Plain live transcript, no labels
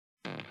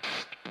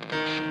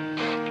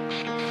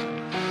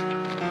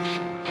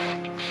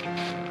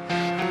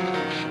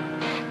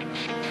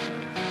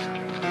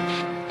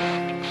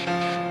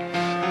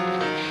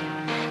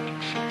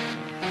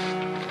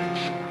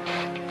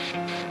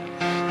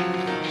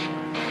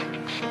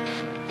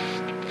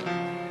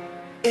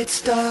It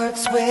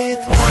starts with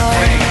one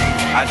thing,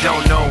 I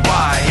don't know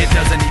why. It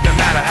doesn't even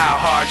matter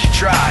how hard you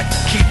try.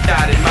 Keep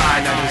that in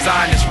mind. I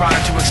designed this rhyme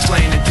to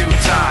explain in due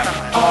time.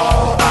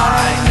 All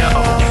I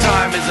know,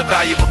 time is a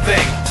valuable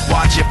thing.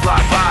 Watch it fly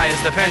by as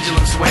the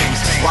pendulum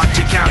swings. Watch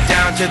it count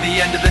down to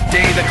the end of the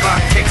day. The clock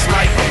takes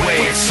life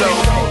away. It's so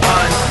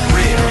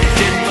unreal.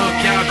 Didn't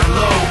look out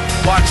below.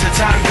 Watch the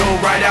time go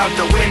right out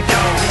the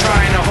window.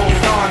 Trying to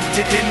hold on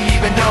to didn't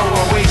even know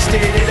I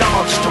wasted it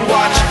all just to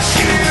watch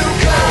you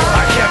go.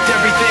 I kept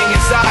everything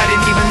inside,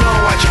 and even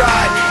though I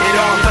tried, it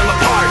all fell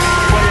apart.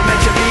 What it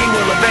meant to be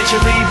will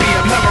eventually be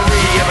a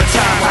memory of a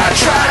time when I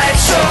tried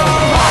so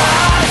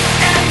hard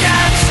and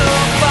got so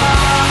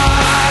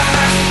far,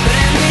 but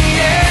in the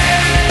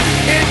end,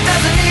 it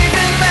doesn't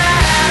even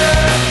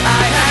matter.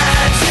 I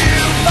had to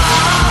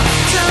fall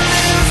to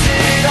lose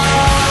it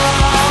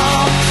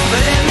all,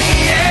 but in the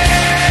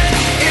end,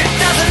 it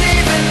doesn't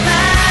even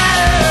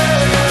matter.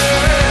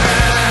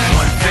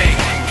 One thing,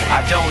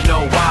 I don't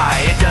know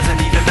why. It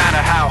doesn't even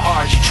matter how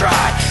hard you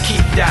try.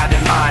 Keep that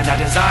in mind. I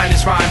designed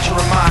this rhyme to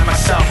remind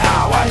myself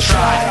how I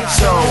tried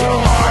so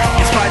hard.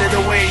 In spite of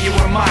the way you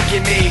were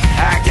mocking me,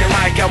 acting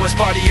like I was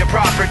part of your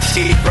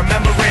property,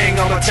 remembering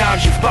all the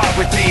times you fought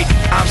with me,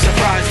 I'm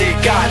surprised it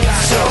got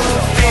so.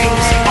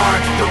 Things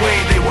aren't the way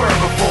they were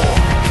before.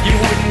 You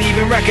wouldn't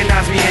even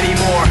recognize me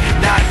anymore.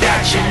 Not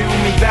that you knew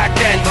me back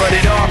then, but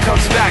it all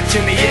comes back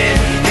to me in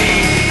the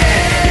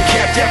end. You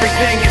kept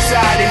everything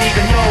inside, and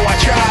even though I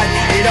tried,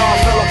 it all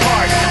fell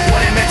apart.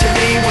 What it meant to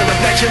me will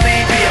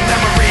eventually be a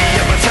memory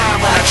of a time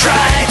when I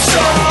tried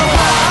so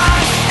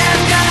hard and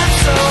got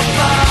so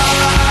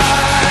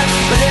far,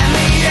 but in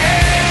the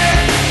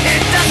end,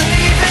 it doesn't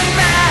even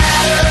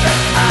matter.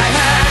 I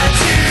had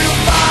to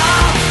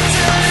fall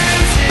to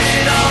lose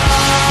it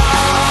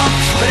all,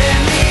 but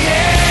in the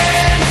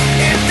end,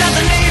 it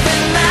doesn't even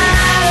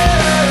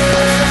matter.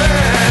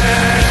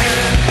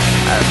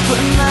 I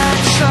put my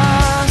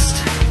trust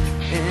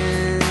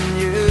in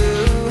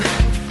you,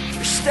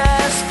 pushed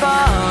as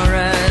far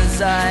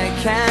as I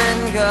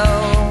can go.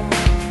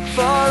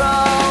 For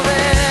all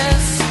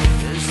this,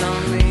 there's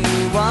only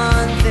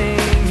one thing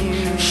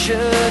you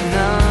should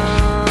know.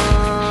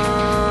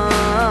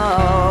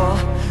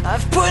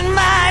 I've put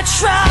my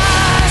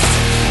trust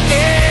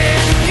in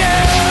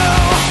you,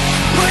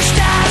 pushed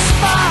as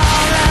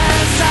far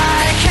as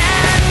I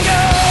can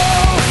go.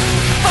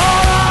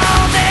 For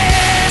all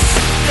this,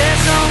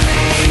 there's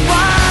only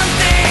one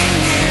thing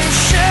you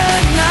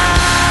should know.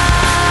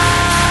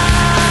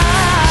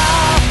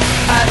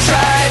 I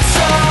tried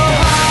so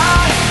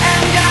hard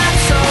and got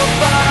so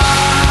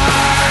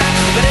far,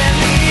 but in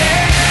the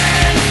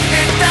end,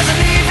 it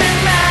doesn't even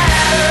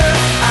matter.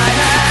 I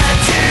had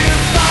to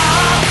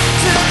fall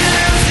to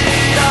lose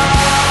it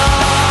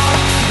all,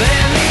 but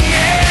in the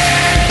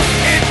end,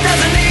 it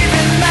doesn't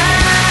even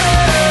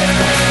matter.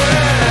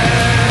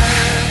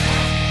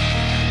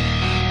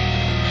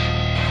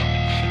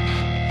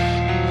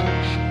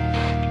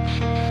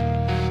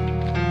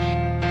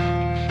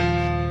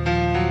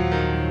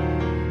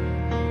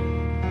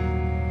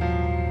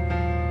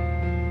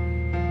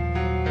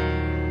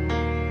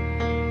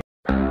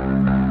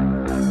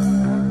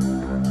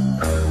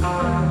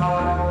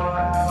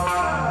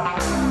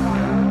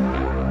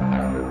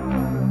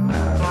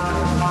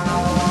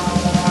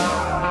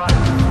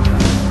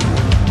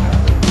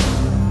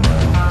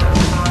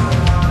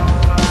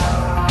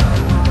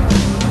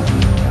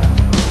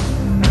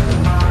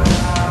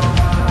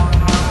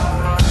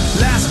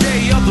 Last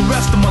day of the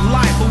rest of my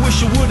life, I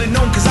wish I would've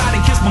known, cause I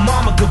didn't kiss my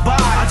mama goodbye.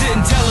 I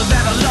didn't tell her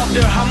that I loved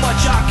her, how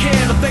much I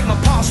cared. I thank my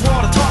pops for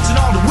all the talks and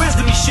all the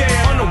wisdom he shared.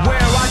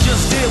 Unaware, I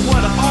just did what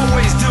I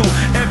always do.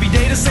 Every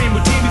day the same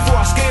routine before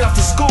I skate off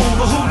to school.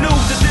 But who knew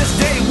that this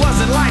day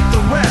wasn't like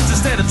the rest?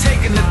 Instead of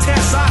taking the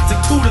test, I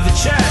took 2 to the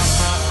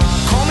chest.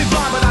 Call me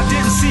blind, but I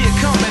didn't see it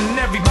coming.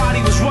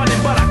 Everybody was running,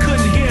 but I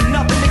couldn't hear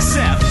nothing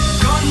except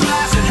gun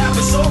blast. It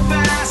happened so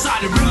fast, I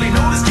didn't really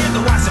know this kid,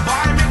 the white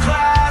environment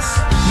class.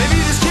 Maybe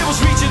this kid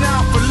was reaching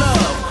out for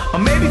love, or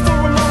maybe for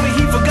a moment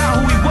he forgot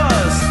who he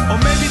was, or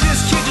maybe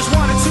this kid just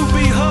wanted to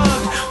be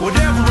hugged.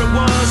 Whatever it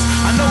was,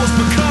 I know it's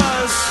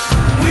because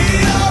we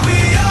are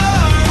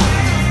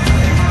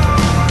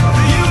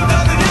the youth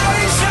of the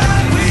nation.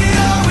 We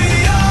are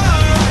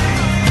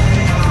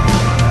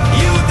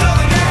youth of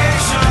the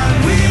nation.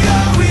 We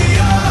are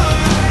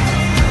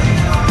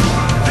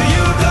the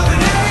youth of the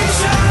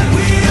nation.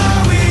 We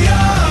are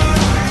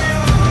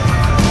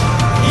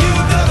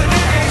youth of the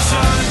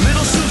nation.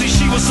 Little Susie,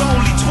 she was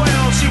only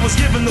 12. She was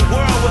given the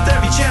world with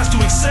every chance to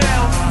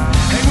excel.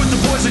 Hang with the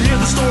boys and hear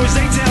the stories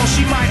they tell.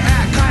 She might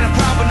act kinda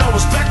proud but no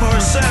respect for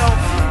herself.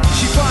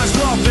 She finds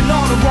love in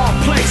all the wrong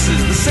places.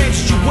 The same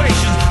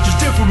situations, just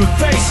different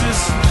faces.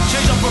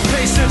 Changed up her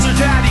pace since her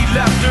daddy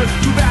left her.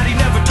 Too bad he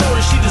never told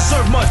her she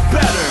deserved much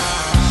better.